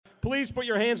Please put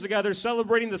your hands together,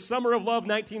 celebrating the Summer of Love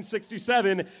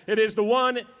 1967. It is the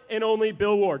one and only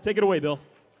Bill Ward. Take it away, Bill.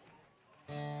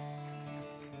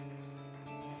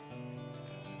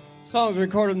 Song was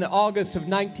recorded in August of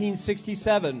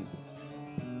 1967.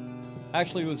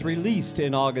 Actually, it was released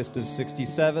in August of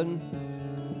 67.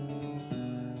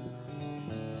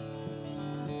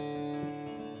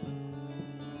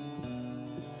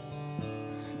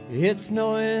 It's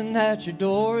knowing that your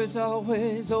door is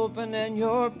always open and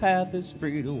your path is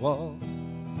free to walk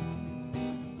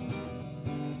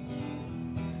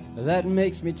that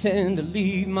makes me tend to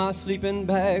leave my sleeping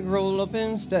bag rolled up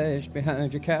and stashed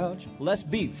behind your couch. Less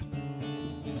beef.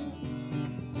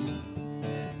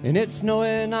 And it's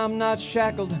knowing I'm not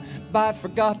shackled by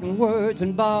forgotten words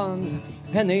and bonds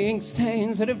and the ink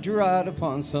stains that have dried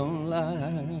upon some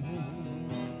line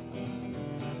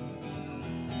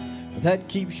that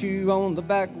keeps you on the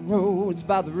back roads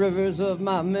by the rivers of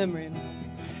my memory.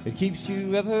 It keeps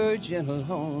you ever gentle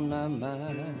on my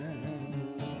mind.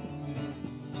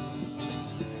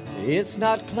 It's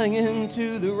not clinging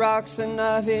to the rocks and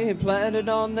ivy planted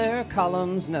on their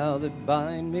columns now that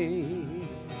bind me,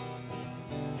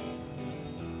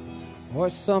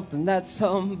 or something that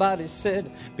somebody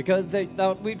said because they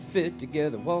thought we'd fit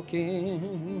together walking.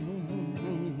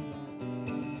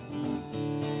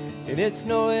 And it's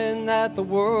knowing that the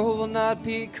world will not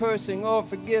be cursing or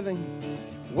forgiving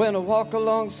when I walk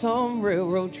along some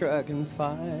railroad track and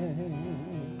find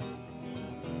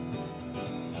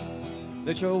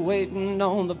that you're waiting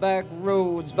on the back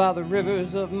roads by the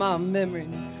rivers of my memory,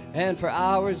 and for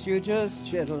hours you're just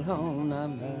gentle on my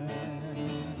mind.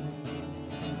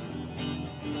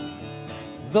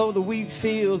 Though the wheat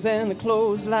fields and the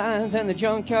clotheslines and the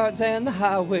junkyards and the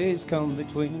highways come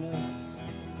between us,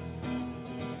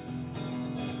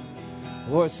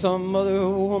 or some other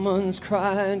woman's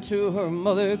crying to her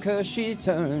mother 'cause she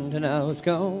turned and I was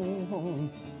gone.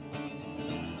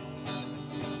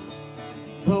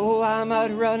 Though I might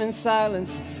run in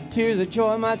silence, tears of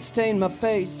joy might stain my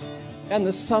face, and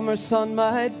the summer sun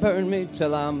might burn me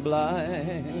till I'm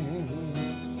blind,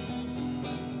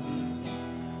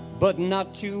 but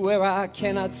not to where I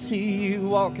cannot see you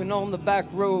walking on the back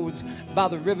roads by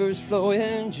the rivers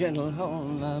flowing gentle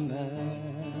on my mind.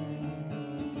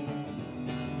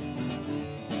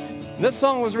 This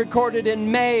song was recorded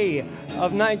in May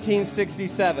of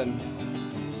 1967.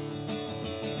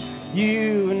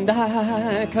 You and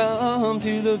I come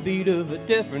to the beat of a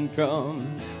different drum.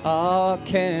 Ah,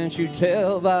 can't you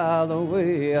tell by the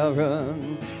way I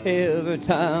run every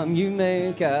time you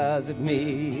make eyes at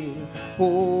me?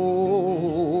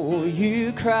 Oh,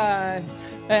 you cry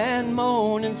and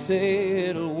moan and say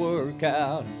it'll work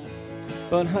out,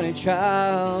 but honey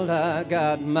child, I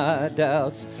got my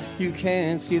doubts. You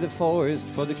can't see the forest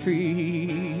for the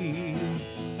trees.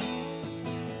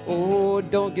 Oh,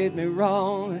 don't get me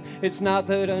wrong, it's not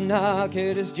that I knock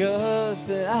it, it's just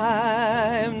that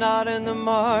I am not in the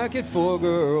market for a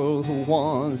girl who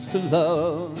wants to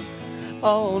love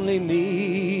only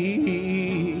me.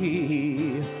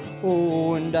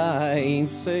 Oh, and I ain't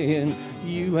saying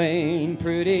you ain't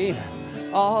pretty.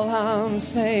 All I'm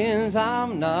saying is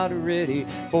I'm not ready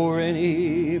for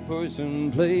any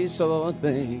person, place, or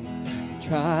thing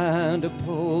trying to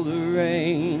pull the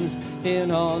reins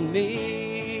in on me.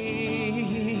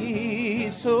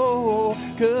 So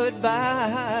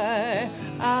goodbye,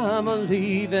 I'm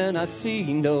a-leaving. I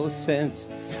see no sense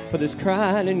for this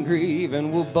crying and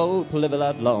grieving. We'll both live a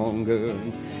lot longer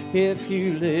if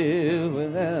you live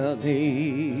without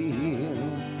me.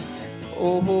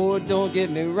 Oh, don't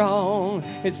get me wrong,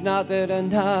 it's not that I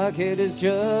knock it, it's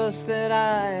just that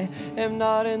I am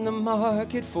not in the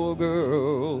market for a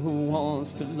girl who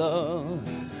wants to love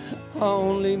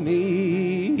only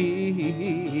me.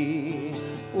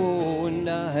 Oh, and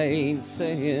I ain't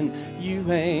saying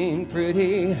you ain't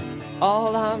pretty.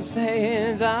 All I'm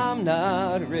saying is I'm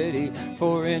not ready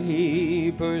for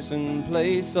any person,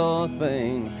 place, or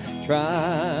thing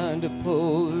trying to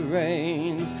pull the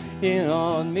reins in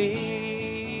on me.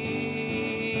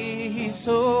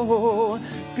 So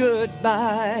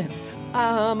goodbye,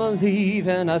 I'm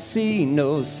a-leaving. I see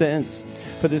no sense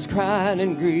for this crying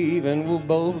and grieving. We'll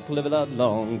both live a lot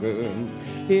longer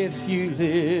if you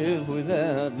live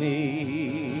without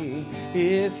me.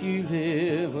 If you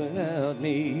live without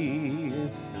me.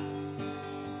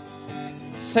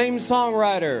 Same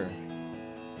songwriter.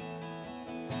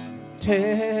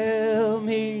 Tell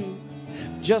me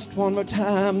just one more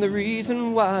time the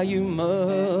reason why you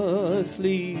must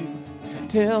leave.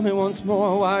 Tell me once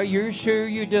more why you're sure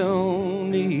you don't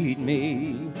need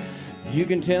me. You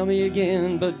can tell me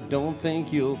again, but don't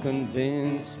think you'll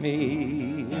convince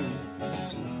me.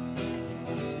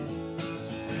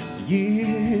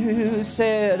 You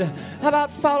said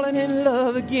about falling in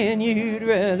love again, you'd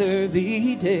rather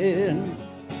be dead.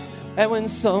 And when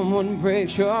someone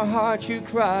breaks your heart, you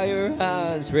cry your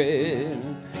eyes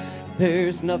red.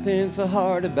 There's nothing so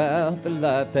hard about the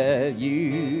life that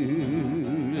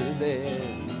you led.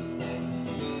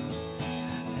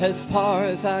 As far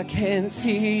as I can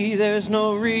see, there's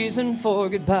no reason for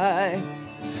goodbye.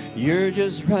 You're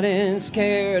just running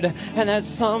scared, and that's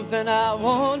something I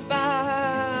won't buy.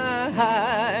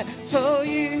 So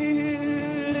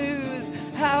you lose,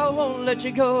 I won't let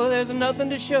you go. There's nothing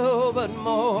to show but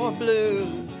more blues.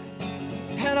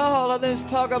 And all of this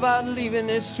talk about leaving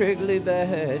is strictly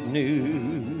bad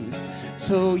news.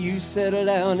 So you settle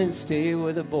down and stay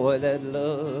with a boy that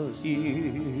loves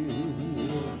you.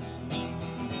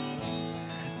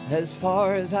 As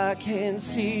far as I can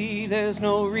see, there's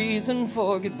no reason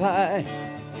for goodbye.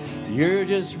 You're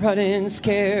just running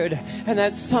scared, and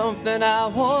that's something I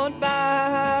won't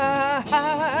buy.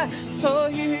 So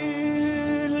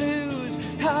you lose,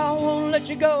 I won't let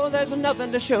you go. There's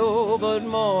nothing to show but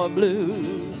more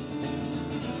blues.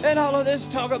 And all of this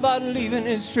talk about leaving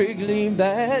is strictly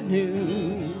bad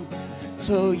news.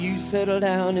 So you settle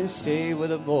down and stay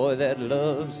with a boy that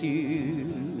loves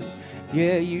you.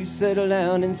 Yeah, you settle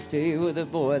down and stay with a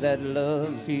boy that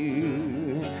loves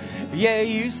you. Yeah,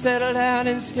 you settle down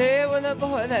and stay with a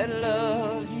boy that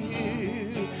loves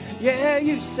you. Yeah,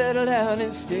 you settle down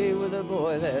and stay with a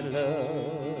boy that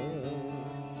loves.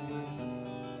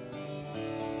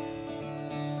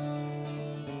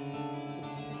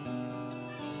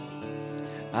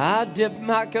 I dipped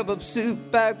my cup of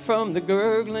soup back from the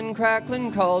gurgling,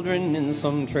 crackling cauldron in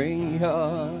some train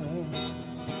yard.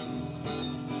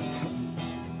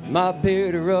 My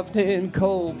beard roughed in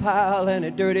coal pile and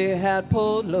a dirty hat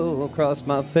pulled low across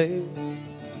my face.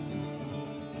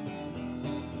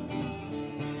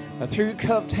 I threw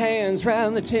cupped hands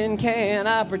round the tin can.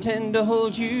 I pretend to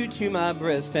hold you to my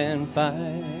breast and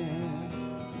find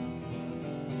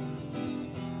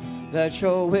that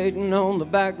you're waiting on the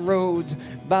back roads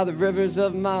by the rivers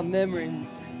of my memory.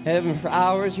 Heaven, for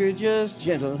hours you're just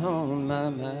gentle on my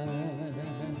mind.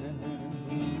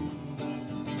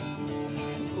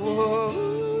 Whoa.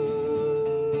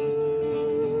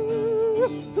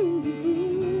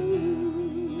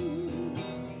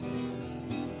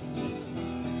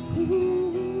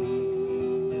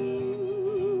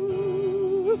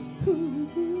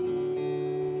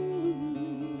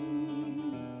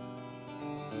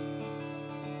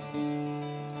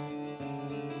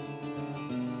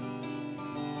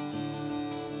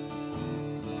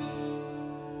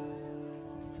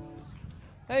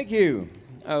 Thank you.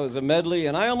 That was a medley,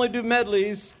 and I only do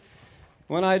medleys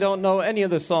when I don't know any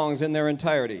of the songs in their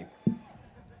entirety.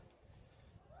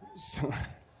 So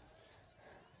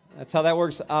that's how that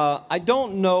works. I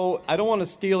don't want to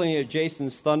steal any of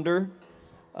Jason's thunder,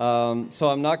 so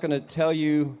I'm not going to tell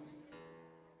you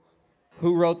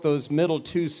who wrote those middle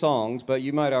two songs, but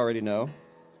you might already know.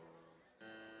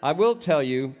 I will tell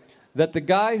you that the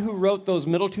guy who wrote those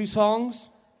middle two songs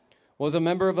was a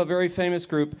member of a very famous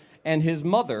group, and his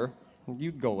mother,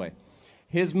 you go away.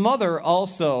 His mother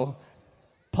also,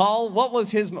 Paul, what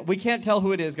was his, we can't tell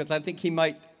who it is because I think he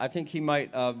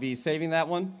might be saving that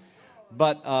one.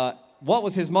 But what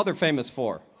was his mother famous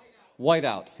for?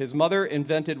 Whiteout. His mother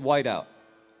invented whiteout.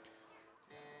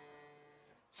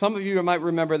 Some of you might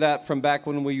remember that from back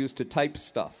when we used to type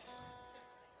stuff.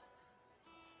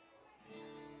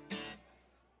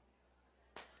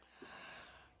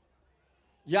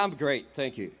 Yeah, I'm great,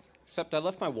 thank you. Except I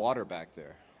left my water back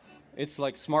there. It's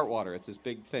like smart water. It's this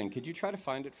big thing. Could you try to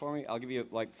find it for me? I'll give you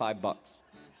like $5.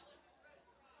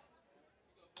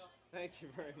 Thank you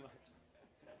very much.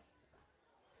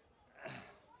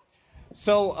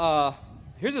 So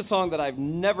here's a song that I've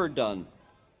never done.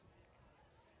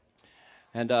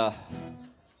 And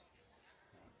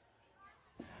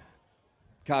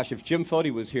gosh, if Jim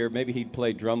Fody was here, maybe he'd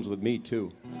play drums with me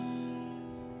too.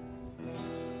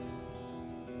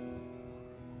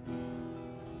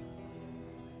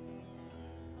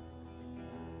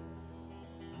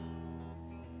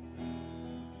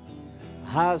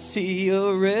 I see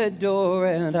a red door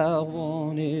and I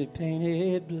want it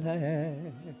painted black.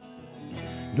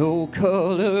 No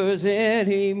colors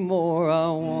anymore, I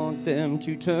want them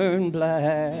to turn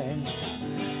black.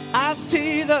 I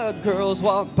see the girls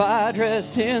walk by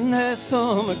dressed in their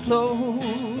summer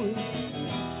clothes.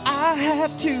 I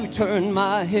have to turn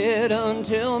my head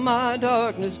until my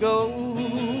darkness goes.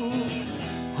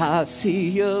 I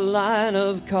see a line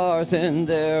of cars and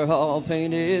they're all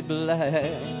painted black,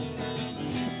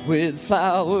 with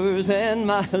flowers and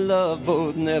my love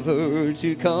both never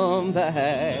to come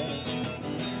back.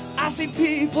 I see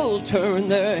people turn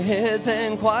their heads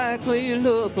and quietly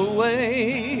look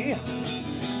away.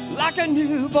 Like a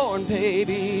newborn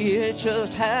baby, it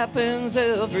just happens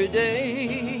every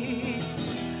day.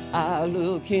 I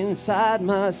look inside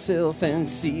myself and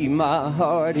see my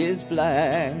heart is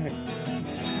black.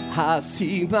 I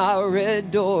see my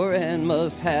red door and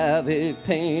must have it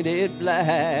painted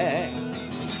black.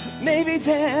 Maybe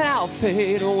then I'll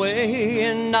fade away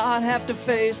and not have to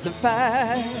face the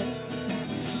fact.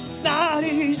 It's not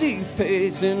easy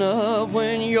facing up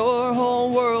when your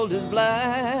whole world is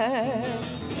black.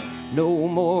 No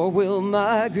more will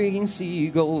my green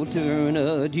seagull turn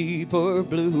a deeper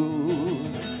blue.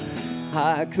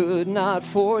 I could not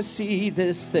foresee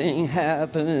this thing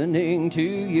happening to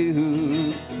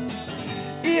you.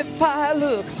 If I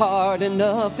look hard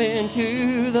enough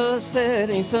into the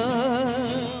setting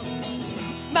sun,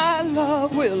 my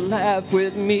love will laugh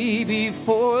with me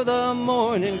before the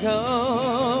morning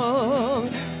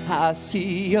comes. I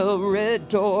see a red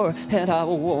door and I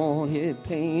want it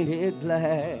painted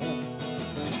black.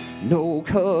 No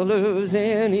colors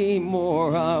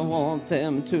anymore, I want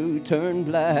them to turn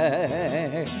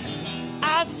black.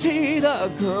 I see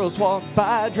the girls walk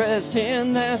by dressed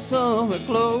in their summer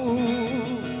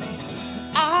clothes.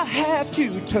 I have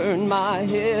to turn my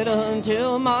head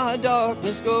until my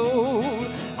darkness goes.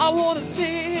 I want to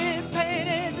see it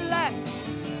painted black,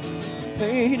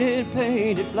 painted,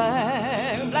 painted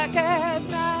black, black as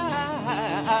night.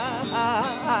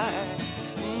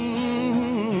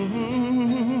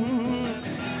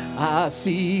 I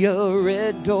see a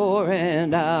red door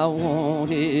and I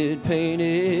want it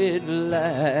painted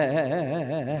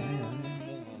black.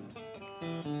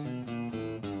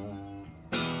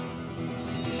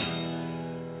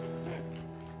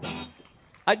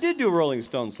 I did do a Rolling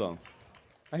Stones song.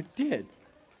 I did.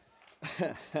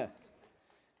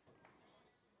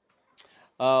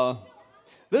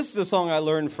 This is a song I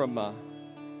learned from...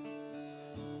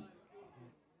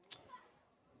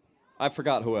 I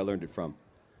forgot who I learned it from.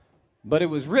 But it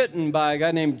was written by a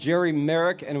guy named Jerry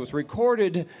Merrick, and it was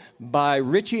recorded by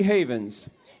Richie Havens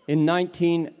in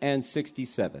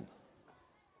 1967.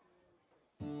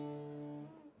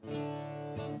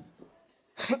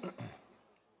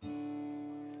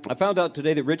 I found out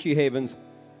today that Richie Havens,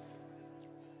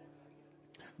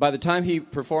 by the time he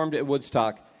performed at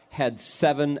Woodstock, had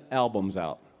 7 albums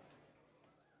out.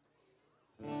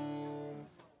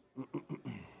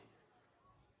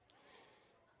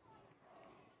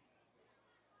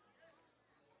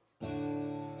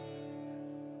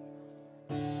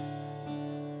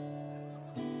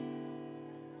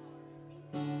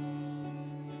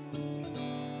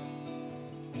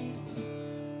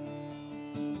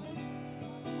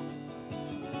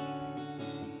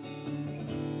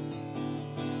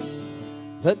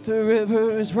 Let the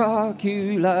rivers rock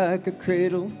you like a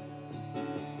cradle.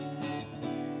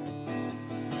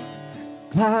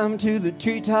 Climb to the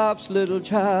treetops, little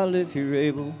child, if you're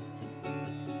able.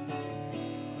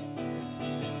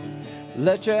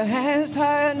 Let your hands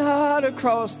tie a knot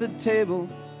across the table.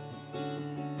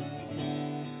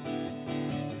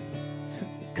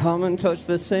 Come and touch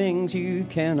the things you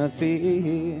cannot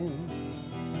feel.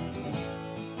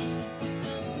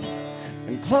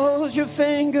 And close your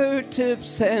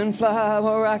fingertips and fly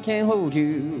where I can't hold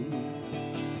you.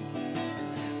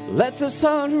 Let the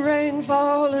sun rain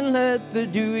fall and let the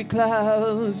dewy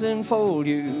clouds enfold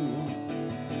you.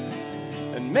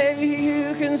 And maybe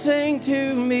you can sing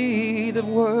to me the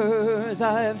words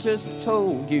I have just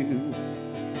told you.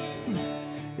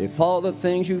 If all the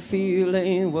things you feel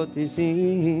ain't what they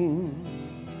seem,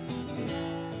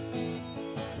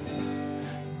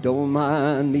 don't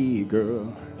mind me,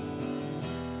 girl,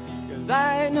 'cause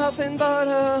I ain't nothing but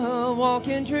a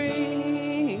walking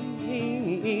dream.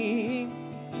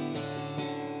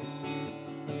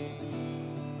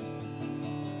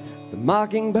 The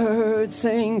mockingbird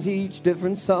sings each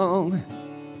different song.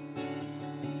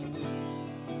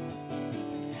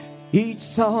 Each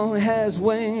song has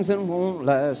wings and won't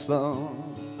last long.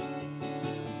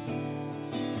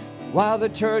 While the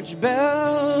church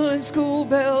bell and school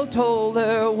bell toll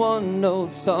their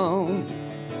one-note song.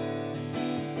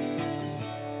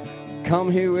 Come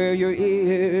here where your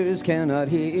ears cannot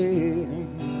hear.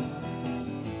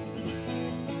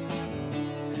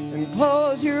 And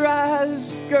close your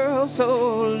eyes, girl,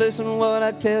 so listen what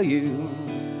I tell you.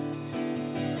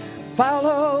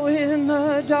 Follow in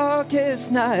the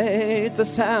darkest night the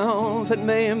sounds that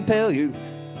may impel you.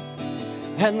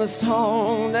 And the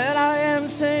song that I am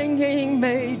singing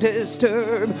may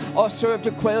disturb or serve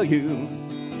to quell you.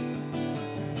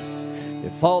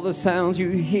 If all the sounds you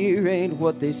hear ain't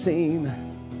what they seem,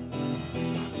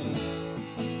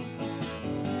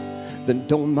 then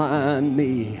don't mind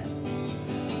me.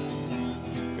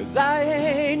 'Cause I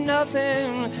ain't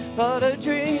nothing but a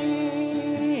dream.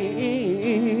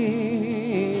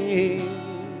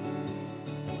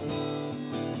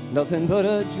 Nothing but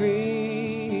a dream.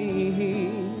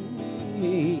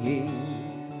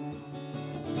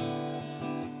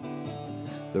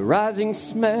 The rising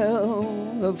smell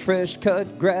of fresh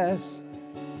cut grass,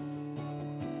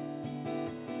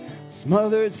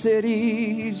 smothered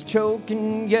cities choke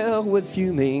and yell with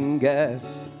fuming gas.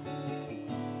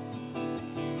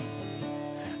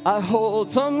 I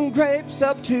hold some grapes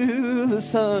up to the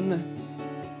sun,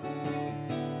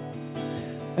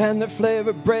 and their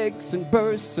flavor breaks and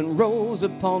bursts and rolls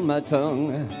upon my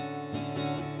tongue.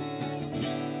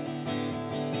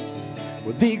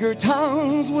 With eager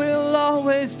tongues we'll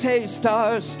always taste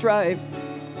our strife,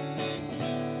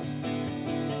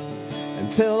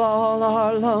 and fill all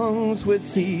our lungs with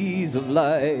seas of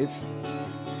life.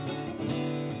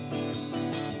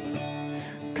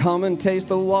 Come and taste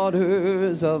the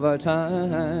waters of our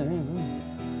time,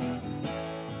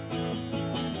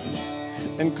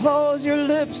 and close your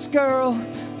lips, girl,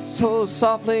 so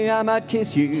softly I might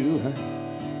kiss you.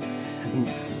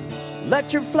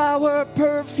 Let your flower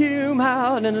perfume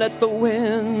out and let the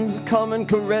winds come and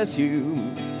caress you.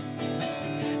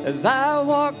 As I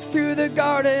walk through the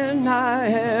garden, I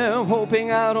am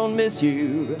hoping I don't miss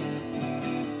you.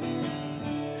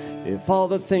 If all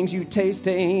the things you taste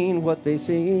ain't what they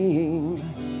seem,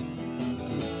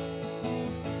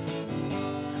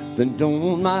 then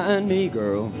don't mind me,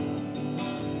 girl.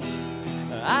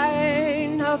 I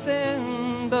ain't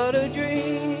nothing but a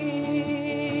dream.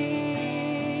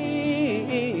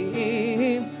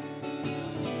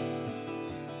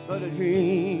 But a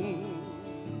dream.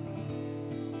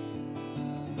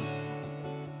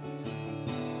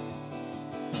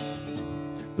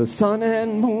 The sun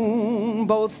and moon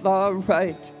both are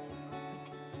right,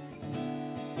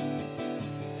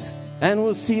 and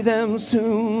we'll see them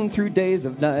soon through days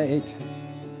of night.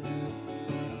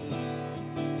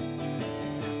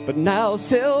 But now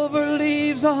silver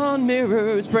leaves on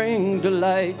mirrors bring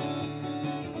delight,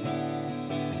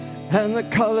 and the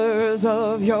colors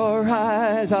of your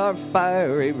eyes are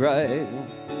fiery bright.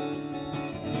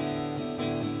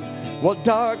 While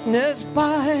darkness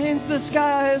binds the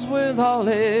skies with all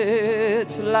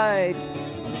its light,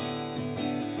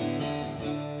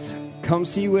 come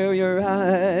see where your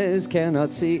eyes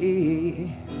cannot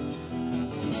see,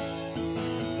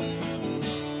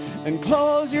 and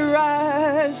close your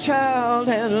eyes, child,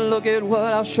 and look at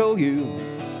what I'll show you.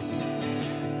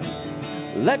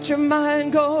 Let your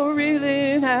mind go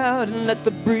reeling out and let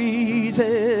the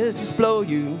breezes just blow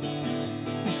you.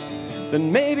 Then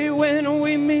maybe when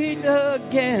we meet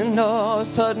again, oh,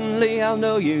 suddenly I'll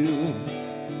know you.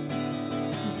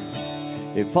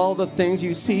 If all the things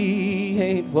you see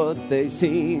ain't what they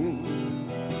seem,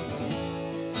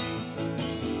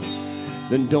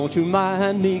 then don't you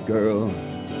mind me, girl.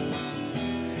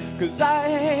 'Cause I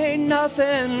ain't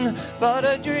nothing but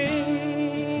a dream.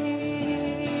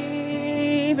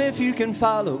 If you can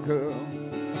follow, girl,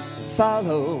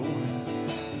 follow,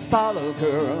 follow,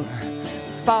 girl.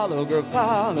 Follow, girl,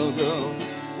 follow, girl.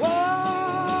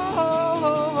 Whoa,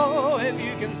 if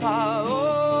you can follow,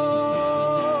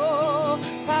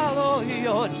 follow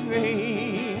your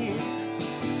dream.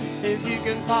 If you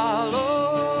can follow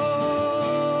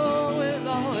with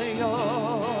all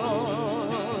your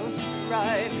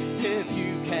strife, if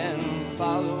you can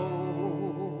follow.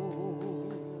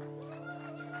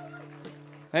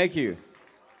 Thank you.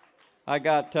 I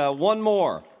got one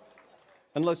more.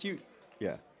 Unless you,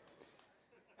 yeah.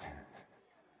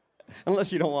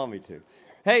 Unless you don't want me to.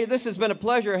 Hey, this has been a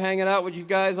pleasure hanging out with you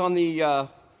guys on the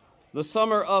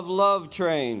Summer of Love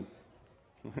train.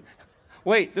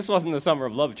 Wait, this wasn't the Summer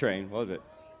of Love train, was it?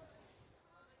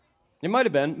 It might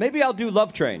have been. Maybe I'll do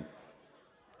Love Train.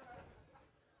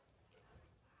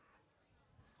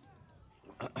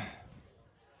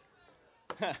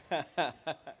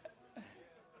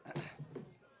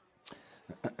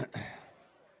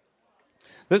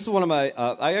 This is one of my,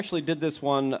 I actually did this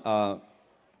one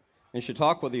in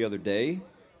Chautauqua the other day,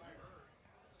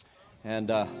 and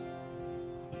I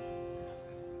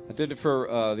did it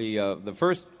for the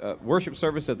first worship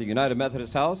service at the United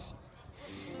Methodist House.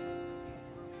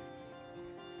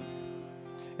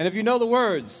 And if you know the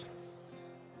words,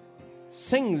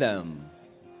 sing them.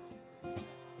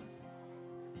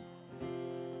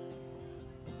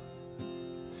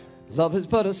 Love is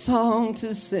but a song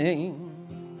to sing,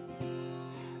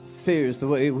 fear's the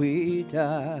way we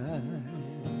die.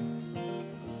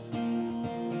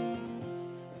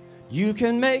 You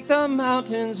can make the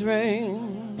mountains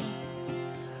rain,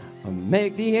 or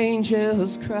make the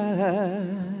angels cry.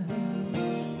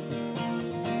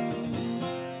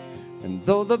 And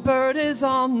though the bird is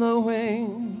on the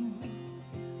wing,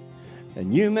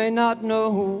 and you may not know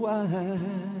why,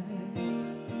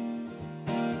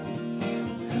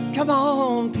 come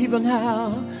on, people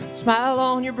now, smile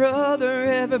on your brother.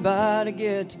 Everybody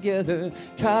get together,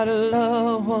 try to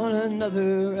love one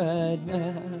another right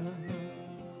now.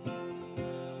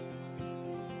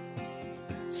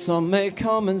 Some may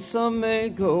come and some may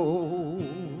go,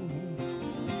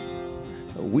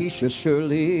 we shall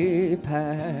surely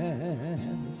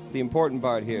pass. The important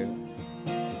part here.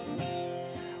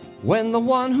 When the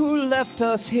one who left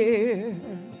us here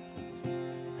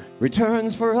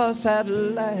returns for us at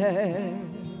last,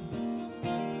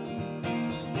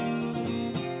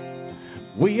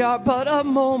 we are but a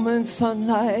moment's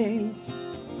sunlight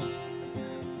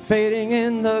fading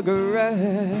in the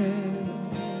grass.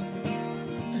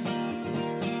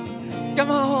 Come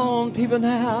on, people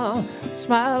now,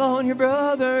 smile on your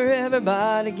brother.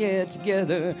 Everybody get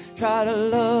together, try to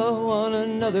love one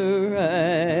another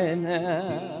right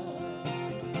now.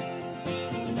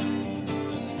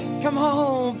 Come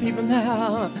on, people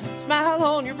now, smile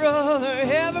on your brother.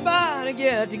 Everybody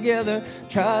get together,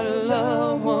 try to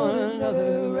love one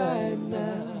another right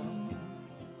now.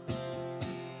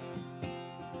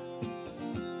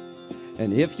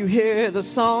 And if you hear the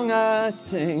song I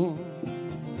sing,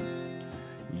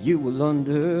 you will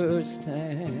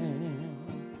understand.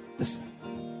 Listen.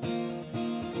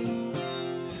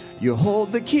 You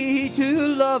hold the key to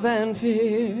love and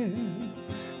fear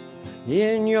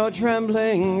in your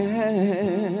trembling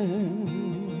hand.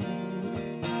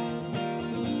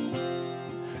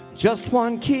 Just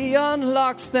one key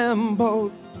unlocks them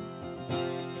both.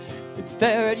 It's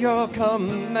there at your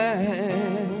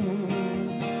command.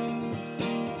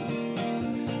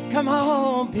 Come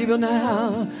on, people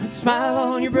now, smile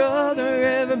on your brother.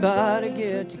 Everybody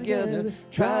get together,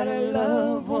 try to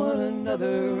love one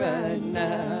another right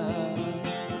now.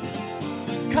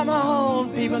 Come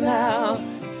on, people now,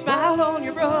 smile on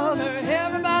your brother.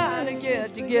 Everybody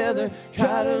get together,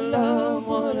 try to love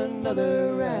one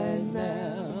another right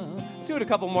now. Let's do it a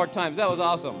couple more times. That was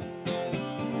awesome.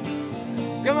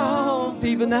 Come on,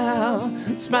 people now,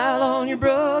 smile on your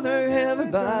brother.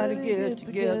 Everybody get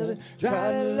together,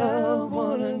 try to love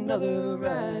one another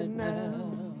right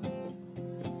now.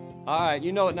 All right,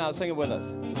 you know it now. Sing it with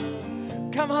us.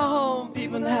 Come on,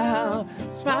 people now,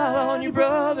 smile on your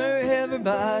brother.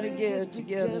 Everybody get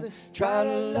together, try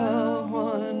to love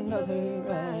one another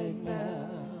right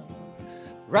now.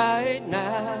 Right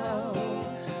now,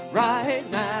 right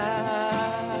now.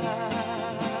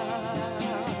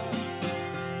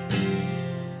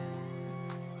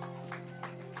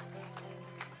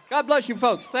 God bless you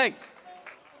folks. Thanks.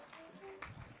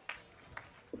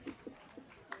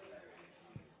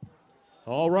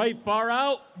 All right, far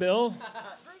out, Bill.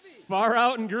 Far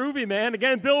out and groovy, man.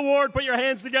 Again, Bill Ward, put your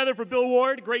hands together for Bill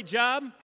Ward. Great job.